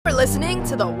You're listening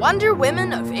to the Wonder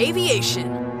Women of Aviation,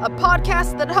 a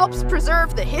podcast that helps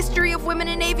preserve the history of women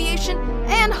in aviation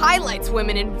and highlights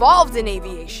women involved in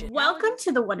aviation. Welcome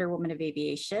to the Wonder Woman of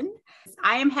Aviation.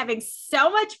 I am having so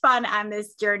much fun on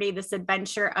this journey, this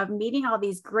adventure of meeting all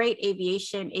these great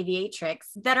aviatrix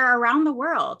that are around the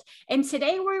world. And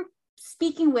today we're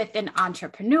speaking with an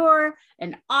entrepreneur,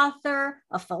 an author,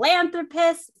 a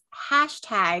philanthropist,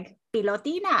 hashtag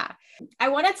Pilotina. I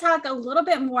want to talk a little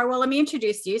bit more. Well, let me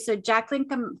introduce you. So Jacqueline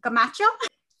Camacho,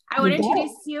 I want to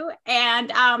introduce you and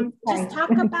just talk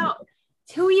about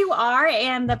who you are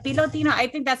and the Pilotina. I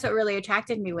think that's what really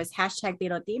attracted me was hashtag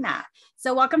Pilotina.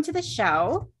 So welcome to the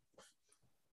show.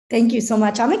 Thank you so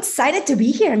much. I'm excited to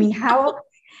be here. I mean,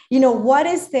 what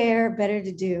is there better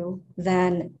to do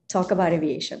than talk about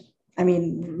aviation? I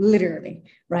mean, literally,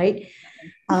 right?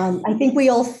 I think we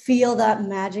all feel that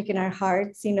magic in our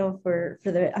hearts, for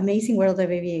the amazing world of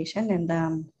aviation.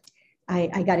 And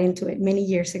I got into it many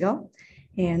years ago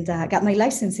and got my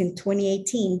license in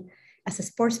 2018 as a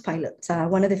sports pilot,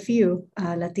 one of the few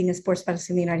Latina sports pilots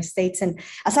in the United States. And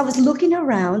as I was looking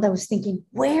around, I was thinking,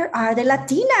 where are the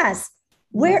Latinas?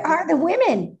 Where are the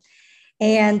women?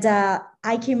 And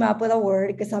I came up with a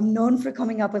word because I'm known for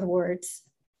coming up with words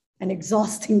and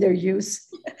exhausting their use,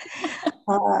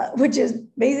 which is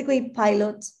basically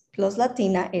pilot plus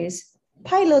Latina is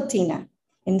pilotina.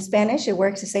 In Spanish, it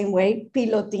works the same way,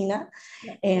 pilotina.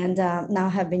 Yeah. And now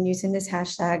have been using this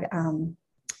hashtag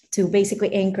to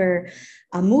basically anchor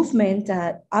a movement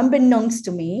that, unbeknownst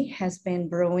to me, has been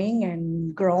brewing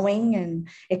and growing and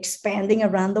expanding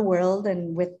around the world,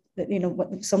 and with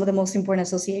some of the most important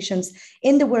associations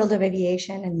in the world of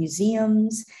aviation and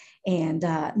museums and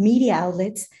media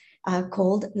outlets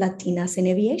called Latinas in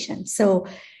Aviation. So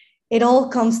it all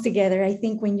comes together. I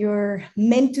think when you're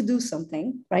meant to do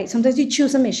something, right? Sometimes you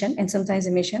choose a mission and sometimes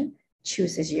the mission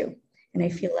chooses you. And I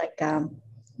feel like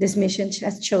this mission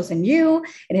has chosen you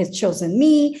and has chosen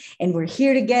me. And we're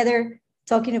here together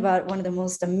talking about one of the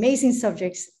most amazing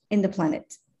subjects in the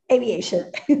planet,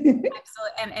 aviation. Absolutely.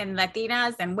 And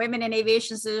Latinas and women in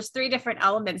aviation. So there's three different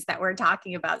elements that we're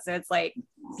talking about. So it's like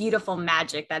beautiful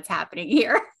magic that's happening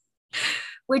here.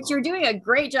 Which you're doing a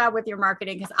great job with your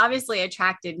marketing, because obviously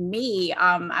attracted me.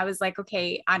 I was like,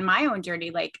 okay, on my own journey,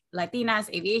 like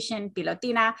Latinas, aviation,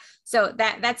 pilotina. So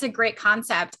that's a great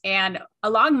concept. And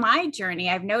along my journey,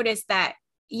 I've noticed that,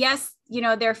 yes,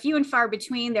 they're few and far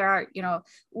between. There are,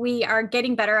 we are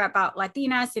getting better about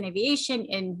Latinas in aviation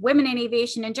and women in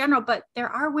aviation in general, but there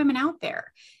are women out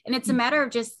there. And it's a matter of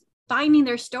just finding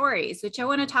their stories, which I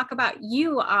want to talk about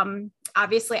you.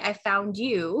 Obviously, I found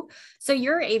you. So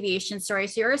your aviation story.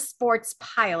 So you're a sports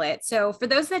pilot. So for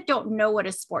those that don't know what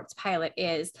a sports pilot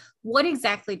is, what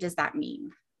exactly does that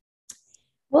mean?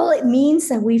 Well, it means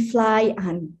that we fly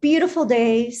on beautiful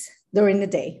days during the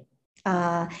day.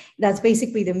 That's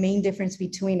basically the main difference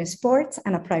between a sports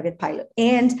and a private pilot.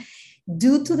 And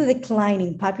due to the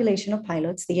declining population of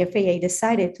pilots, the FAA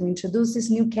decided to introduce this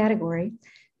new category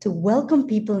to welcome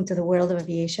people into the world of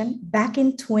aviation back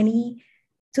in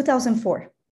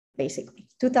 2004, basically.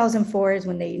 2004 is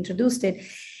when they introduced it.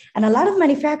 And a lot of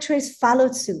manufacturers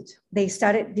followed suit. They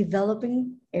started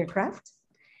developing aircraft,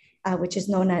 which is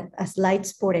known as light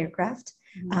sport aircraft,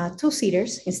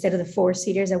 two-seaters instead of the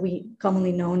four-seaters that we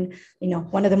commonly known.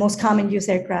 One of the most common used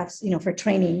aircrafts, for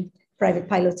training private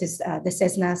pilots is the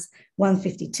Cessnas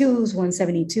 152s,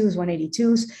 172s,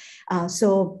 182s.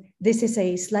 So this is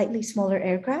a slightly smaller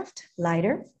aircraft,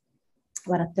 lighter,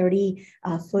 about a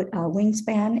 30-foot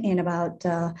wingspan and about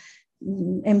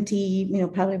empty,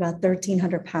 probably about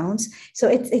 1,300 pounds. So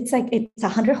it's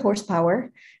 100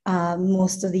 horsepower.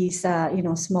 Most of these,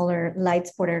 smaller light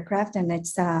sport aircraft. And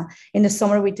it's in the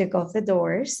summer, we took off the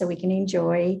doors so we can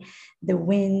enjoy the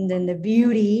wind and the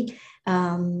beauty.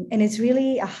 And it's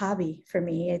really a hobby for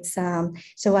me. It's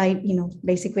so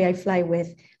I fly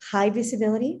with high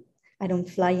visibility. I don't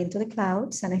fly into the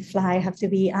clouds, and I have to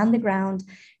be on the ground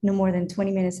no more than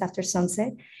 20 minutes after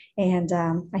sunset. And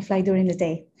I fly during the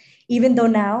day. Even though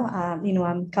now, I'm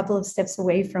a couple of steps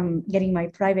away from getting my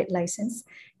private license.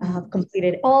 I've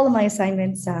completed all of my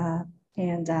assignments,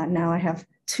 and now I have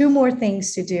 2 more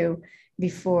things to do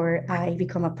before I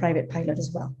become a private pilot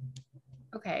as well.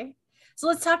 Okay. So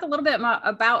let's talk a little bit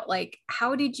about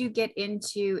how did you get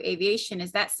into aviation?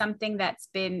 Is that something that's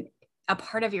been a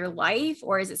part of your life,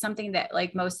 or is it something that,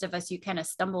 like most of us, you kind of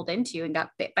stumbled into and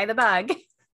got bit by the bug?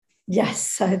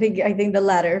 Yes, I think the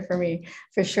latter for me,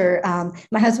 for sure.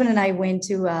 My husband and I went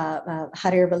to a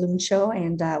hot air balloon show,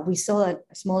 and we saw a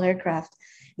small aircraft,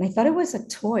 and I thought it was a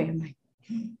toy. I'm like,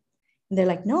 and they're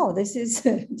like, no, this is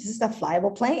a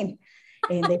flyable plane.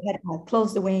 and they had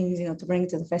closed the wings, to bring it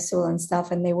to the festival and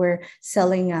stuff. And they were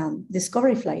selling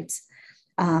discovery flights.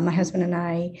 My husband and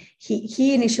I,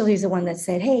 he initially is the one that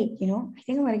said, hey, I think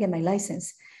I'm going to get my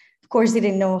license. Of course, they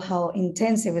didn't know how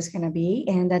intense it was going to be.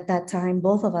 And at that time,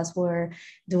 both of us were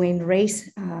doing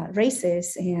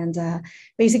races and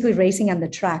basically racing on the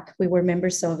track. We were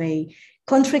members of a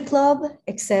country club,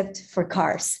 except for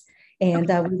cars. And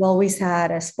we've always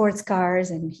had sports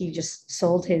cars, and he just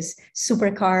sold his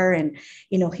supercar. And,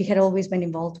 he had always been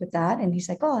involved with that. And he's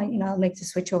like, oh, I'll make the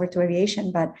switch over to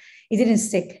aviation, but it didn't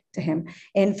stick to him.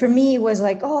 And for me, it was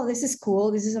like, oh, this is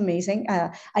cool. This is amazing.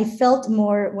 I felt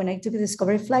more when I took a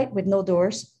discovery flight with no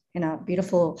doors in a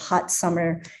beautiful hot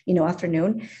summer,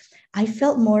 afternoon. I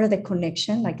felt more of the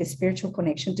connection, like a spiritual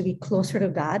connection, to be closer to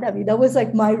God. I mean, that was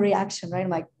like my reaction, right? I'm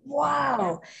like,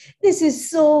 wow, this is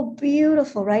so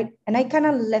beautiful, right? And I kind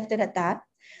of left it at that.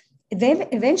 Then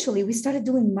eventually we started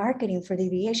doing marketing for the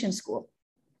aviation school.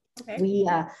 Okay.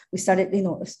 We started,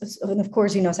 and of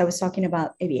course, as I was talking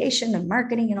about aviation and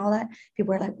marketing and all that,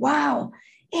 people were like, wow,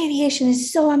 aviation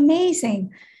is so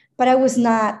amazing. But I was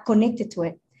not connected to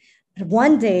it. But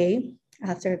one day,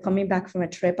 after coming back from a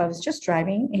trip, I was just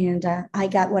driving, and I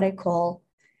got what I call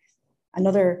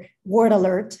another word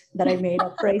alert that I made,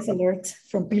 a phrase alert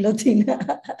from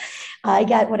Pilotina. I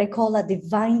got what I call a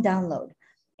divine download.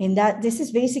 And that this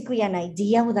is basically an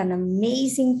idea with an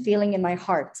amazing feeling in my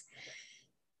heart.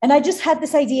 And I just had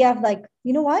this idea of like,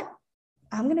 you know what?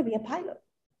 I'm going to be a pilot.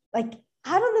 Like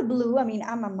out of the blue. I mean,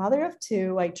 I'm a mother of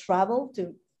two. I travel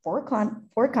to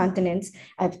four continents.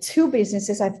 I have 2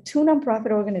 businesses. I have 2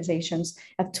 nonprofit organizations.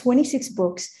 I have 26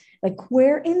 books. Like,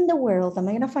 where in the world am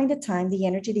I going to find the time, the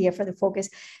energy, the effort, the focus,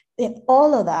 and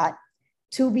all of that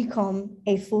to become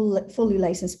a fully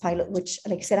licensed pilot, which,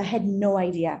 like I said, I had no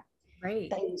idea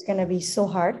that it was going to be so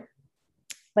hard.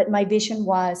 But my vision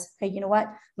was, hey, you know what?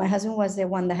 My husband was the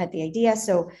one that had the idea.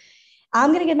 So I'm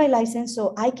going to get my license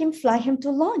so I can fly him to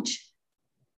launch.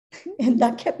 And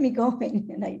that kept me going.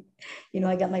 And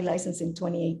I got my license in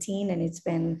 2018, and it's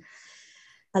been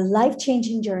a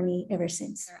life-changing journey ever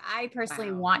since. I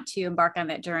personally want to embark on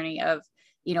that journey of,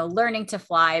 learning to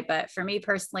fly. But for me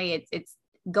personally, it's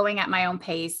going at my own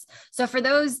pace. So for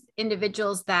those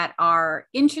individuals that are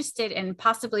interested in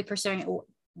possibly pursuing,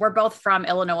 we're both from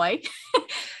Illinois.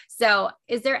 So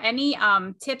is there any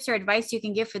tips or advice you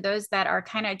can give for those that are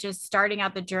kind of just starting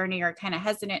out the journey or kind of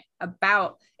hesitant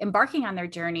about embarking on their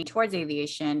journey towards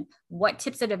aviation? What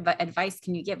tips and advice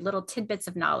can you give, little tidbits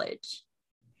of knowledge?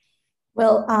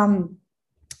 Well,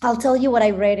 I'll tell you what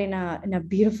I read in a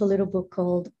beautiful little book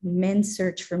called Men's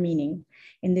Search for Meaning.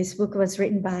 And this book was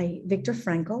written by Viktor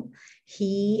Frankl.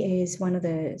 He is one of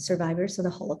the survivors of the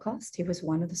Holocaust. He was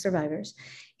one of the survivors.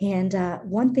 And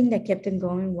one thing that kept him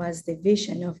going was the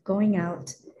vision of coming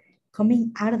out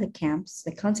of the camps,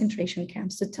 the concentration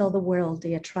camps, to tell the world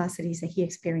the atrocities that he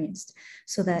experienced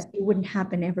so that it wouldn't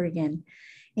happen ever again.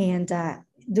 And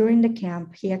during the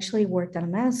camp, he actually worked on a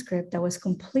manuscript that was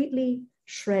completely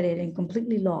shredded and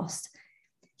completely lost.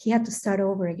 He had to start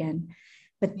over again.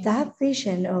 But that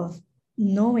vision of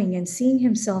knowing and seeing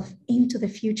himself into the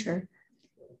future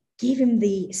gave him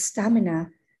the stamina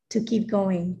to keep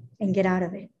going and get out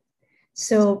of it.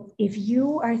 So if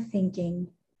you are thinking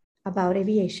about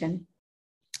aviation,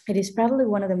 it is probably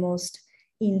one of the most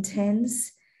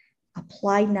intense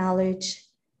applied knowledge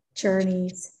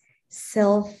journeys,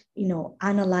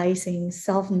 analyzing,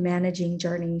 self-managing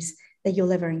journeys that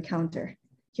you'll ever encounter.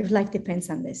 Your life depends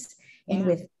on this. And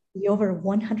with the over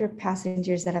 100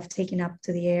 passengers that have taken up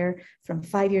to the air from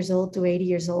 5 years old to 80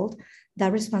 years old,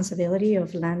 that responsibility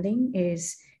of landing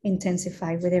is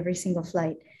intensified with every single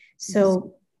flight.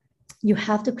 So you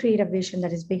have to create a vision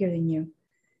that is bigger than you.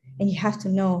 And you have to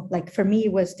know, like for me,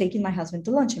 it was taking my husband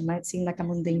to lunch. It might seem like a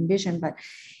mundane vision, but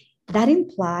that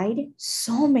implied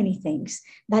so many things.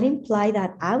 That implied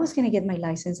that I was going to get my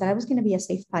license, that I was going to be a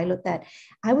safe pilot, that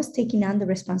I was taking on the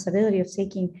responsibility of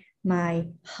taking my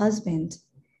husband,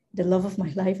 the love of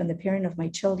my life and the parent of my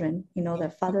children,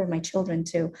 the father of my children,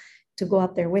 to go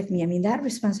up there with me. I mean, that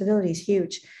responsibility is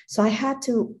huge. So I had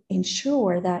to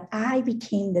ensure that I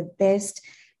became the best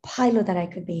pilot that I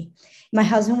could be. My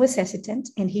husband was hesitant,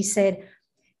 and he said,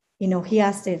 he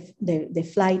asked if the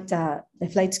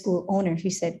flight school owner,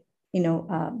 he said,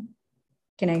 what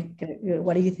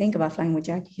do you think about flying with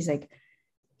Jackie? He's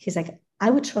like, I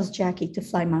would trust Jackie to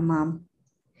fly my mom.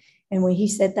 And when he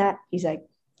said that, he's like,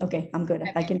 okay, I'm good.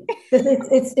 I can.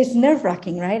 It's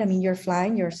nerve-wracking, right? I mean, you're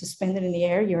flying, you're suspended in the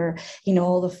air, you're,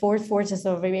 all the forces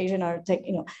of aviation are,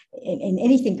 and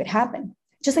anything could happen.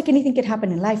 Just like anything could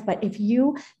happen in life. But if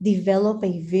you develop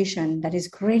a vision that is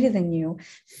greater than you,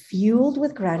 fueled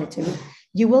with gratitude,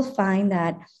 you will find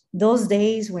that those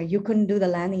days where you couldn't do the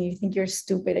landing, you think you're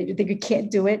stupid and you think you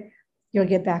can't do it, you'll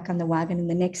get back on the wagon. And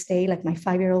the next day, like my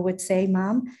 5-year-old would say,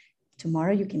 Mom,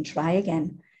 tomorrow you can try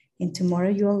again. And tomorrow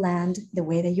you'll land the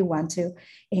way that you want to.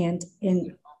 And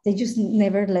they just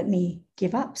never let me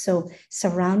give up. So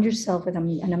surround yourself with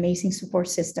an amazing support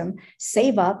system.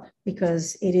 Save up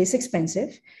because it is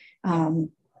expensive.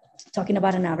 Talking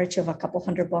about an average of a couple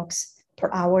 $100 per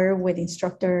hour with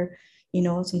instructor,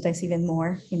 sometimes even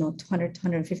more, $200,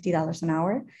 $250 an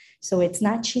hour. So it's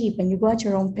not cheap, and you go at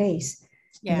your own pace.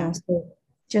 Yeah. So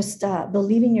just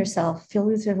believe in yourself, fill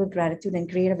yourself with gratitude, and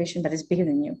create a vision that is bigger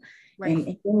than you. Right.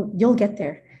 And you'll get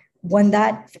there. When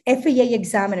that FAA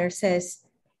examiner says,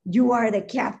 you are the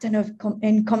captain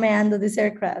in command of this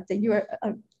aircraft, and you are,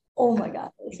 oh my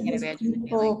God.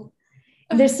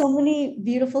 There's so many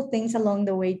beautiful things along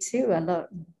the way too. A lot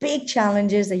big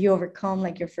challenges that you overcome,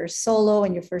 like your first solo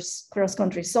and your first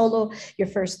cross-country solo, your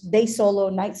first day solo,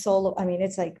 night solo. I mean,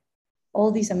 it's like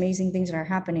all these amazing things that are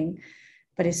happening,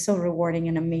 but it's so rewarding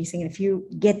and amazing. And if you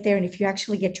get there and if you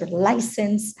actually get your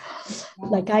license,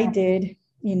 like I did,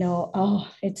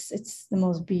 it's the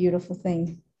most beautiful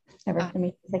thing ever for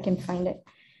me. If I can find it.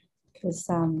 Because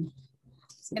and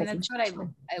that's what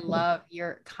I love.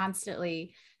 You're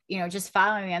constantly, just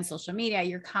following me on social media,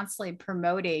 you're constantly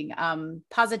promoting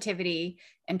positivity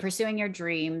and pursuing your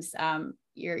dreams.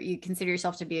 You consider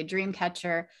yourself to be a dream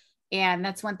catcher. And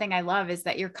that's one thing I love, is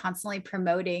that you're constantly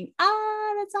promoting.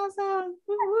 That's awesome.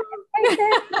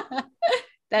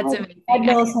 That's amazing. I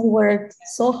know I worked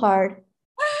so hard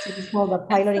to be called a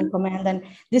pilot in command. And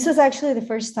this was actually the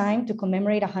first time to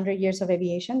commemorate 100 years of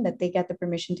aviation that they got the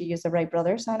permission to use the Wright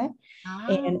brothers on it.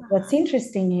 And what's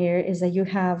interesting here is that you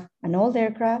have an old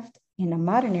aircraft and a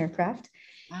modern aircraft.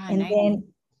 And nice. Then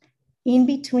in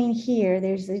between here,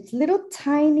 there's these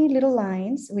tiny little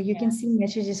lines where you can see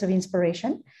messages of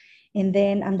inspiration. And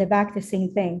then on the back, the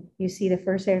same thing. You see the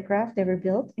first aircraft ever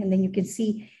built. And then you can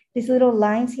see these little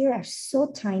lines here are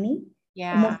so tiny.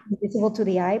 Almost invisible to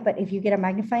the eye, but if you get a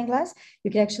magnifying glass,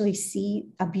 you can actually see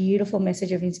a beautiful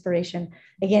message of inspiration,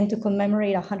 again, to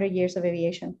commemorate 100 years of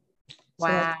aviation.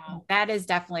 Wow. So that is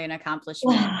definitely an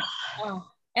accomplishment.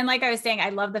 And like I was saying, I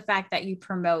love the fact that you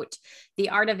promote the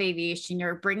art of aviation.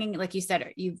 You're bringing, like you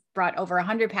said, you've brought over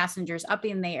 100 passengers up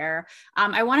in the air.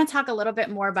 I want to talk a little bit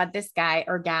more about this guy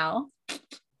or gal.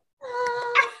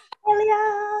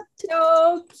 Amelia.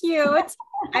 So cute.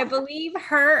 I believe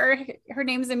her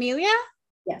name's Amelia.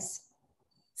 Yes.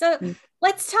 So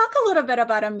let's talk a little bit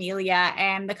about Amelia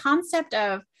and the concept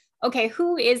of, okay,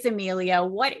 who is Amelia?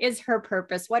 What is her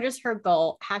purpose? What is her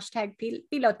goal?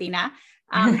 #Pilotina.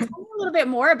 Tell me a little bit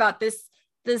more about this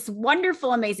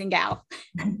wonderful, amazing gal.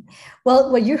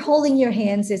 Well, what you're holding in your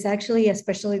hands is actually a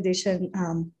special edition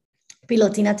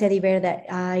Pilotina teddy bear that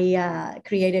I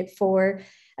created for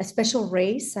a special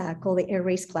race called the Air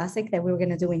Race Classic that we were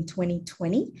going to do in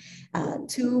 2020.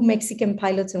 2 Mexican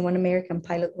pilots and 1 American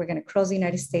pilot were going to cross the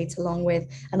United States, along with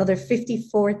another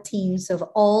 54 teams of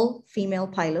all female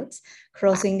pilots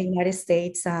crossing the United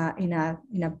States in a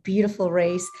beautiful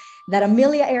race that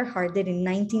Amelia Earhart did in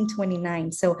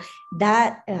 1929. So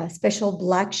that special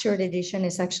black shirt edition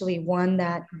is actually one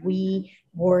that we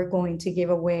were going to give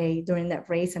away during that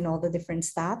race, and all the different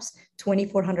stops,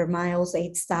 2,400 miles,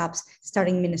 8 stops,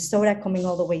 starting in Minnesota, coming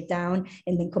all the way down,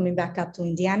 and then coming back up to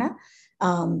Indiana.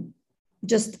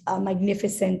 Just a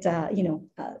magnificent,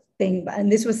 thing.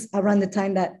 And this was around the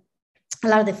time that a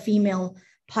lot of the female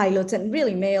pilots and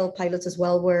really male pilots as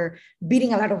well were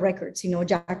beating a lot of records.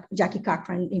 Jackie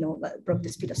Cochran, broke the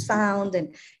speed of sound,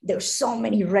 and there were so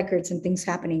many records and things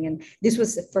happening. And this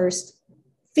was the first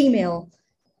female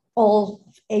all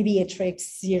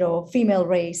aviatrix, female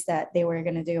race that they were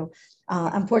going to do.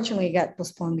 Unfortunately, it got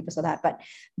postponed because of that. But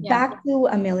back to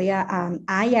Amelia,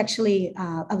 I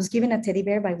was given a teddy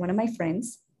bear by one of my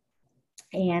friends.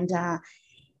 And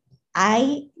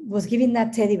I was given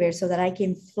that teddy bear so that I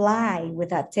can fly with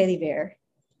that teddy bear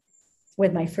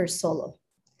with my first solo.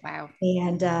 Wow.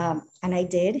 And I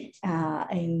did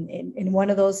in one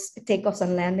of those takeoffs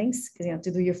and landings, because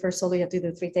to do your first solo, you have to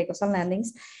do 3 takeoffs and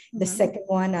landings. Mm-hmm. The second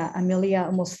one, Amelia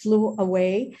almost flew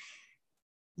away,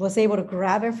 was able to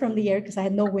grab her from the air because I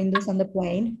had no windows on the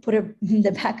plane, put her in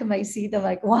the back of my seat. I'm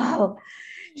like, wow.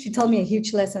 She told me a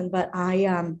huge lesson, but I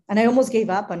almost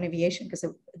gave up on aviation because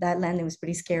that landing was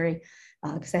pretty scary.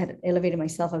 Because I had elevated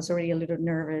myself. I was already a little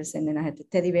nervous, and then I had the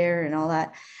teddy bear and all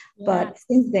that. Yeah. But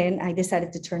since then, I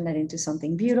decided to turn that into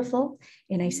something beautiful.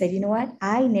 And I said, you know what?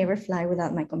 I never fly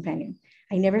without my companion.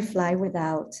 I never fly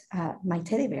without my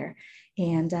teddy bear.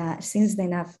 And since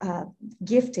then, I've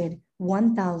gifted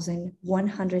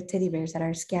 1,100 teddy bears that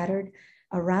are scattered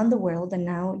around the world. And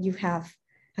now you have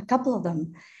a couple of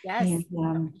them. Yes.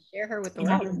 And share her with the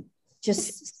world. I'm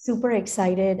just super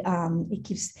excited. It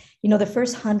keeps, the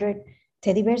first 100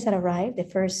 teddy bears that arrived, the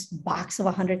first box of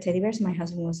 100 teddy bears, my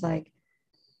husband was like,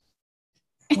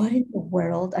 what in the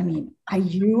world? I mean, are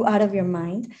you out of your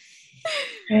mind?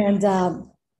 And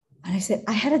I said,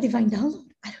 I had a divine download.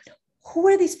 I don't know. Who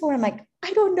are these for? I'm like,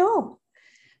 I don't know.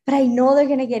 But I know they're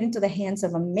going to get into the hands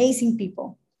of amazing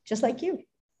people, just like you.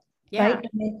 Yeah. Right?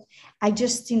 And I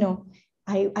just,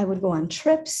 I would go on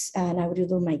trips and I would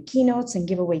do my keynotes and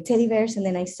give away teddy bears. And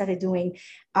then I started doing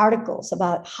articles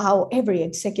about how every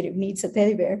executive needs a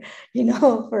teddy bear,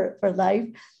 for life.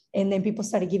 And then people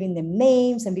started giving them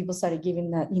names and people started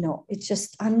giving that, it's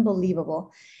just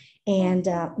unbelievable. And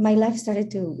my life started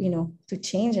to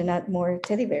change and add more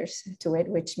teddy bears to it,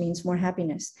 which means more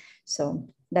happiness. So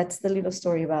that's the little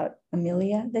story about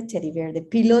Amelia, the teddy bear, the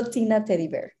Pilotina teddy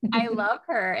bear. I love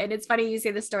her. And it's funny you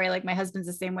say the story, like my husband's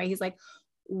the same way. He's like,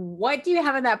 what do you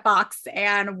have in that box?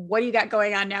 And what do you got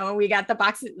going on now? And we got the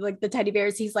box, like the teddy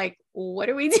bears. He's like, what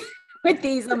do we do with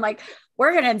these? I'm like,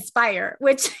 we're going to inspire,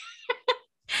 which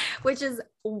is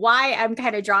why I'm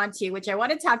kind of drawn to you, which I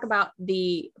want to talk about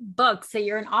the book. So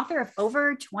you're an author of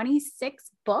over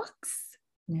 26 books.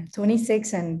 Yeah,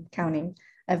 26 and counting.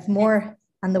 I have more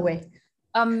on the way.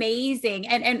 Amazing.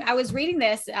 And I was reading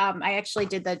this. I actually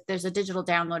did there's a digital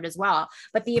download as well,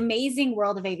 but The Amazing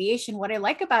World of Aviation. What I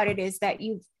like about it is that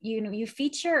you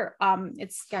feature,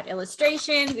 it's got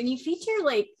illustrations and you feature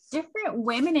like different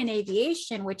women in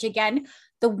aviation, which again,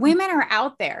 the women are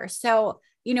out there. So,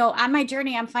 on my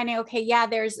journey, I'm finding, okay, yeah,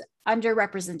 there's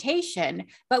underrepresentation,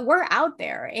 but we're out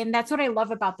there. And that's what I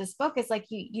love about this book is like,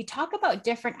 you talk about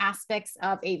different aspects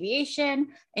of aviation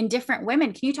and different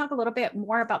women. Can you talk a little bit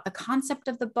more about the concept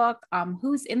of the book?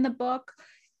 Who's in the book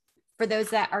for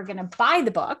those that are going to buy the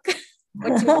book?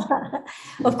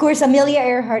 Of course, Amelia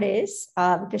Earhart is,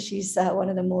 because she's one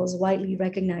of the most widely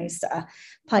recognized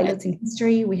pilots in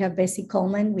history. We have Bessie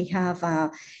Coleman. We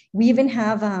even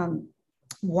have,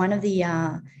 one of the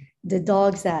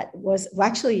dogs that was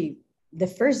actually the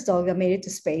first dog that made it to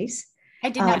space.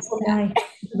 I did not know that.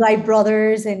 Wright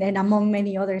brothers and among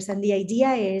many others. And the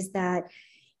idea is that,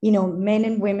 men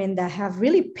and women that have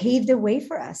really paved the way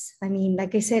for us. I mean,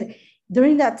 like I said,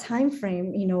 during that time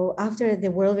frame, after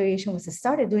the world of aviation was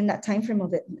started, during that time frame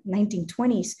of the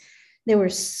 1920s, there were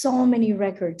so many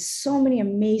records, so many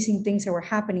amazing things that were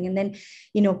happening. And then,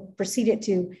 proceeded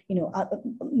to,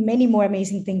 many more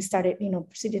amazing things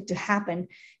proceeded to happen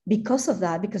because of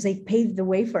that, because they paved the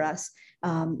way for us.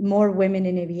 More women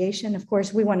in aviation. Of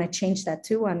course, we want to change that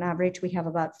too. On average, we have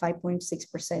about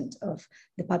 5.6% of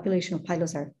the population of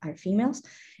pilots are females.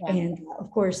 Yeah. And of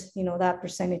course, that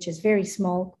percentage is very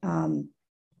small, in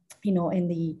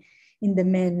the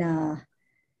men,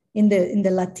 in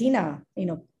the Latina,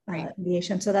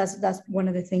 aviation. So that's one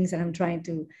of the things that I'm trying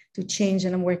to change.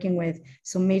 And I'm working with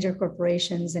some major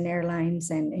corporations and airlines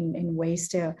and in ways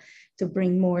to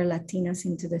bring more Latinas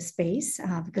into the space,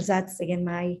 because that's, again,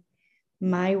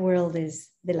 my world is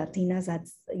the Latinas.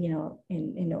 That's,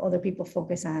 and other people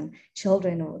focus on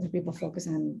children, or other people focus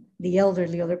on the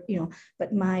elderly,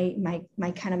 but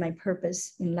my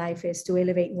purpose in life is to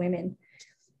elevate women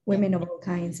of all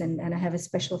kinds. And I have a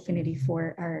special affinity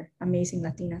for our amazing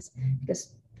Latinas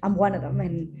because I'm one of them,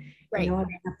 and I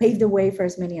pave the way for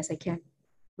as many as I can.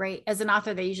 Right. As an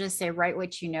author, they usually say, write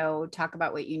what you know, talk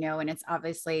about what you know. And it's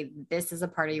obviously, this is a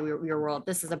part of your world.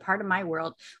 This is a part of my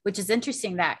world, which is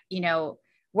interesting that,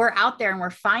 we're out there and we're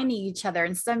finding each other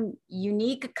in some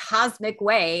unique cosmic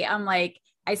way. I'm like,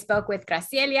 I spoke with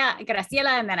Graciela,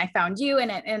 and then I found you.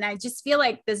 And I just feel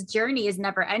like this journey is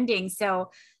never ending. So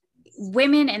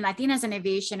women and Latinas in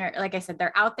aviation are, like I said,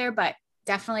 they're out there, but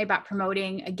definitely about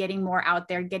promoting, getting more out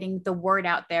there, getting the word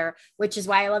out there, which is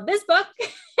why I love this book,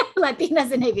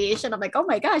 Latinas in Aviation. I'm like, oh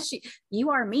my gosh, you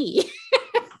are me,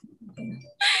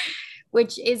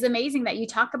 which is amazing that you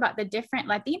talk about the different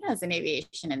Latinas in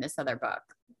aviation in this other book.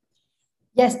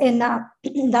 Yes. And that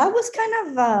was kind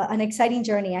of an exciting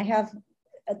journey. I have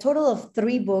a total of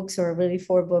 3 books, or really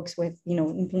 4 books with,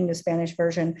 including the Spanish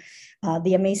version,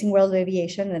 The Amazing World of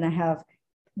Aviation. And I have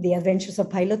The Adventures of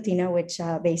Pilotina, which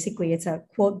basically it's a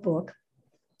quote book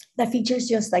that features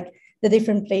just like the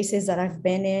different places that I've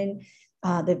been in,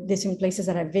 the different places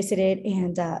that I've visited,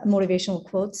 and motivational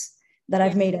quotes that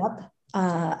I've made up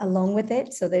along with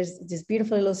it. So there's this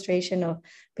beautiful illustration of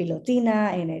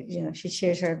Pilotina, and it, she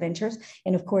shares her adventures.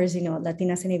 And of course,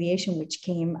 Latinas in Aviation, which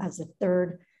came as the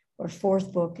 3rd or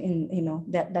 4th book in,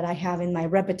 that I have in my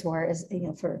repertoire as,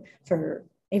 for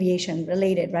aviation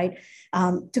related, right?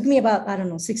 Took me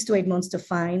about, 6 to 8 months to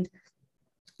find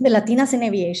the Latinas in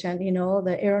aviation,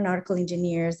 the aeronautical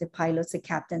engineers, the pilots, the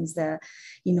captains, the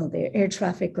air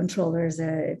traffic controllers,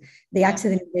 the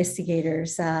accident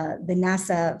investigators, the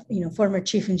NASA, former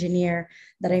chief engineer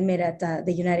that I met at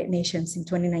the United Nations in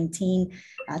 2019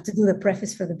 to do the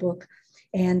preface for the book.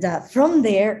 And from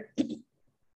there,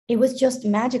 it was just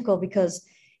magical because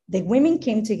the women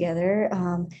came together.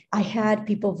 I had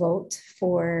people vote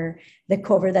for the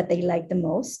cover that they liked the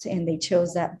most, and they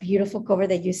chose that beautiful cover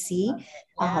that you see.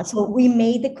 So we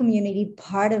made the community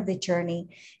part of the journey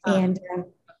and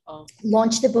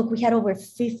launched the book. We had over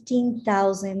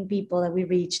 15,000 people that we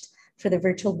reached for the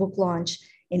virtual book launch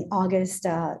in August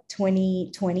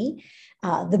 2020.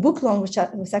 The book launch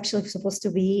was actually supposed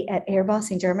to be at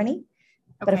Airbus in Germany,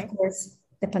 but of course,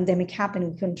 the pandemic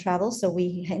happened, we couldn't travel. So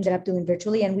we ended up doing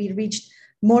virtually, and we reached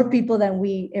more people than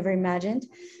we ever imagined.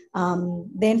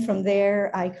 Then from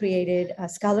there, I created a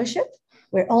scholarship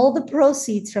where all the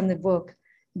proceeds from the book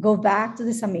go back to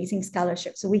this amazing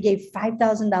scholarship. So we gave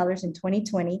 $5,000 in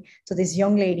 2020 to this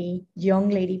young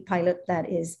lady pilot that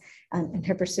is in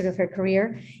her pursuit of her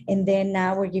career. And then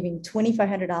now we're giving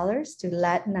 $2,500 to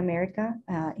Latin America,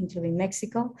 including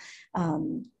Mexico,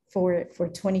 for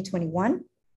 2021.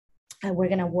 We're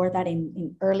going to award that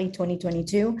in early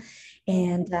 2022.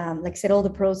 And like I said, all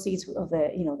the proceeds of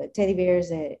the teddy bears,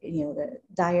 the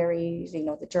diaries,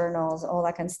 the journals, all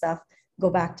that kind of stuff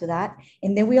go back to that.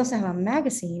 And then we also have a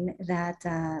magazine that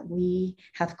we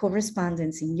have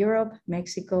correspondents in Europe,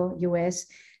 Mexico, US,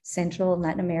 Central,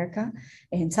 Latin America,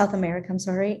 and South America, I'm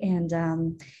sorry.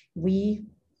 And we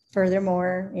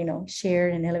furthermore, share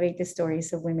and elevate the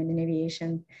stories of women in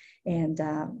aviation. And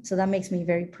so that makes me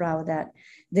very proud that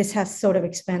this has sort of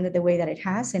expanded the way that it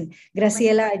has. And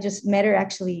Graciela, I just met her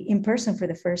actually in person for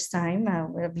the first time.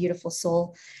 What a beautiful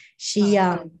soul. She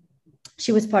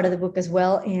was part of the book as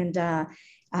well. And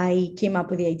I came up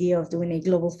with the idea of doing a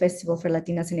global festival for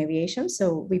Latinas in aviation.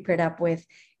 So we paired up with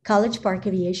College Park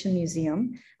Aviation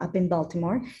Museum up in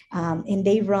Baltimore. And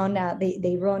they run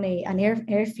an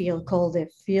airfield called the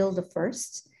Field of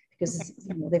Firsts, because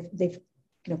they've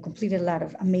completed a lot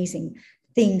of amazing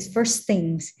first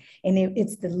things. And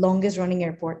it's the longest running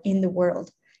airport in the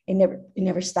world. It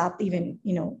never stopped, even,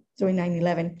 during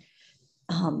 9/11.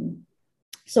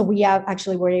 So we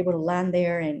were able to land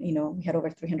there, and, we had over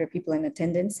 300 people in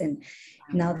attendance, and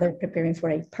now they're preparing for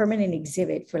a permanent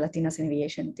exhibit for Latinas in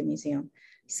aviation at the museum.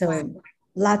 So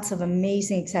lots of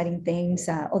amazing, exciting things.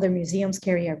 Other museums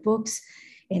carry our books,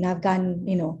 and I've gotten,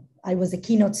 I was a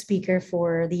keynote speaker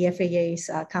for the FAA's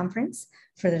conference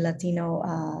for the Latino,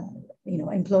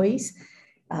 employees,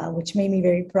 which made me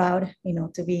very proud,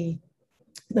 to be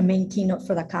the main keynote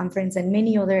for the conference, and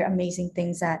many other amazing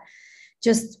things that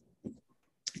just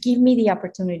give me the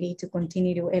opportunity to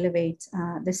continue to elevate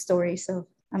the stories of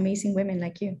amazing women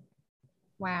like you.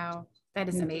 Wow, that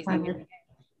is amazing.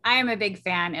 I am a big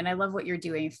fan, and I love what you're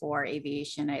doing for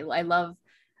aviation. I love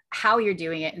how you're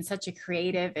doing it in such a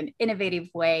creative and innovative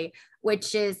way,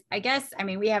 which is,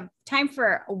 we have time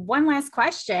for one last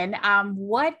question.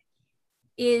 What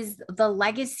is the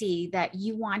legacy that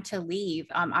you want to leave?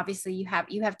 Obviously you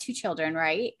have two children,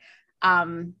 right?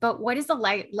 But what is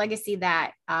the legacy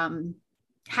that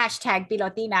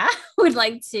 #Pilotina would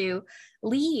like to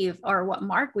leave, or what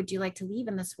mark would you like to leave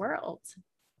in this world?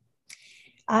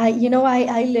 I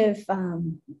live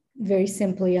very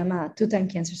simply. I'm a 2-time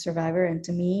cancer survivor, and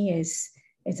to me,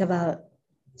 it's about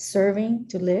serving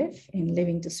to live and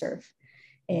living to serve.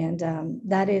 And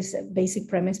that is a basic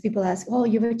premise. People ask, "Oh,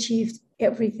 you've achieved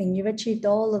everything. You've achieved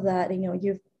all of that.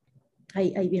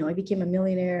 I became a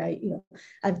millionaire.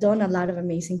 I've done a lot of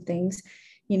amazing things,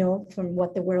 from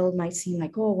what the world might seem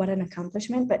like, oh, what an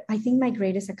accomplishment. But I think my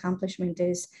greatest accomplishment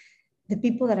is the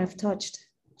people that I've touched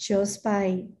just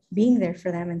by being there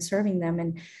for them and serving them.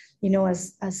 And,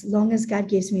 as long as God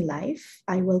gives me life,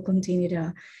 I will continue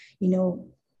to,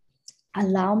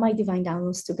 allow my divine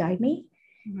downloads to guide me.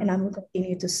 Mm-hmm. And I will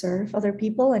continue to serve other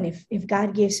people. And if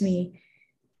God gives me,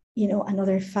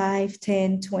 another 5,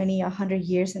 10, 20, 100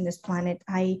 years in this planet,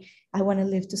 I want to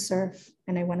live to serve,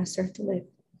 and I want to serve to live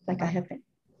like I have been.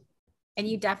 And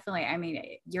you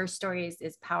definitely, your story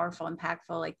is powerful,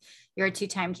 impactful. Like, you're a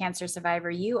 2-time cancer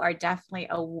survivor. You are definitely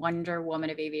a Wonder Woman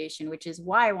of aviation, which is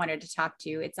why I wanted to talk to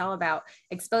you. It's all about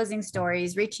exposing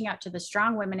stories, reaching out to the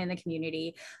strong women in the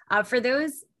community. For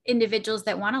those individuals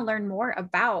that want to learn more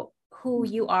about who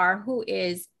you are, who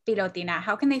is Pilotina,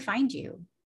 how can they find you?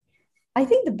 I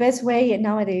think the best way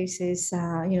nowadays is,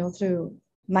 through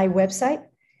my website,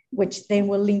 which then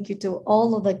will link you to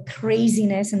all of the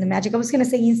craziness and the magic. I was going to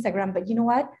say Instagram, but you know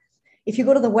what? If you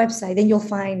go to the website, then you'll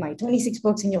find my 26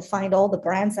 books, and you'll find all the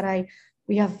brands that I,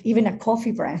 We have even a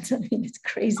coffee brand. I mean, it's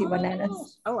crazy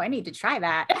bananas. Oh, I need to try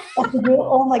that.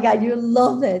 Oh my God, you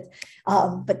love it.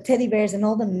 But teddy bears and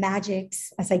all the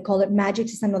magics, as I call it,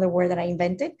 magics is another word that I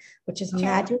invented, which is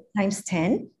magic times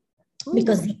 10,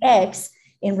 because the X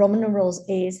in Roman numerals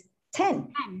is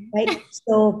 10, right?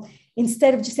 So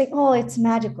instead of just saying, oh, it's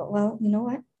magical, well, you know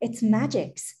what? It's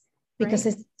magics, because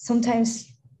it's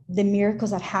sometimes the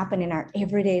miracles that happen in our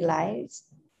everyday lives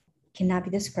cannot be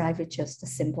described with just a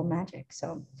simple magic.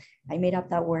 So I made up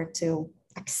that word to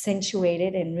accentuate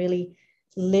it and really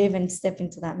live and step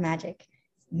into that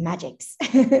magics.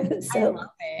 So,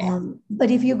 but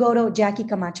if you go to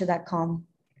JackieCamacho.com,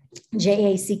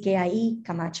 JACKIE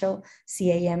Camacho,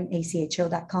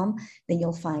 CAMACHO.com, then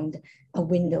you'll find a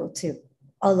window to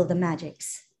all of the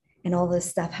magics and all the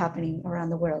stuff happening around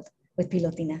the world with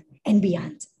Pilotina and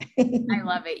beyond. I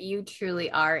love it. You truly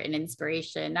are an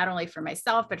inspiration, not only for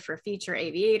myself, but for future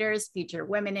aviators, future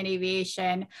women in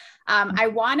aviation. I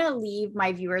want to leave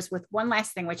my viewers with one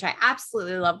last thing, which I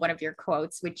absolutely love, one of your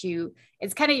quotes, which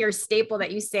it's kind of your staple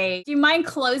that you say. Do you mind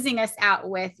closing us out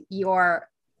with your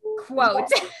quote?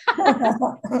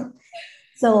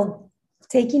 So,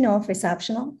 taking off is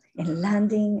optional and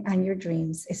landing on your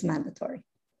dreams is mandatory.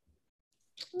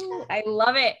 I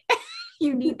love it.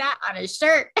 You need that on a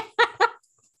shirt.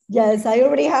 Yes, I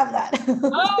already have that.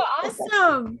 Oh,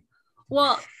 awesome.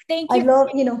 Well, thank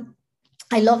you.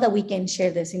 I love that we can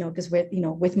share this, because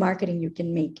with marketing, you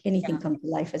can make anything come to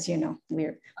life, as you know.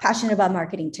 We're passionate about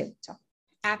marketing too. So.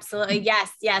 Absolutely.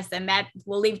 Yes. And that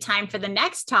will leave time for the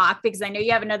next talk, because I know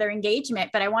you have another engagement,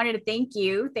 but I wanted to thank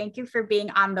you. Thank you for being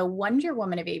on the Wonder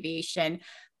Woman of Aviation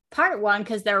part 1,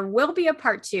 because there will be a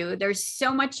part 2. There's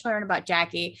so much to learn about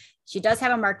Jackie. She does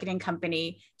have a marketing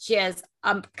company. She has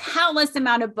a countless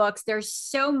amount of books. There's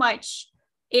so much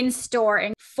in store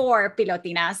and for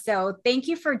Pilotina. So thank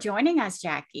you for joining us,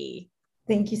 Jackie.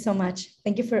 Thank you so much.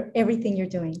 Thank you for everything you're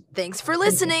doing. Thanks for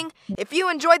listening. If you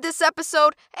enjoyed this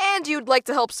episode and you'd like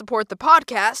to help support the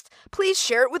podcast, please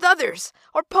share it with others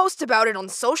or post about it on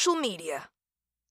social media.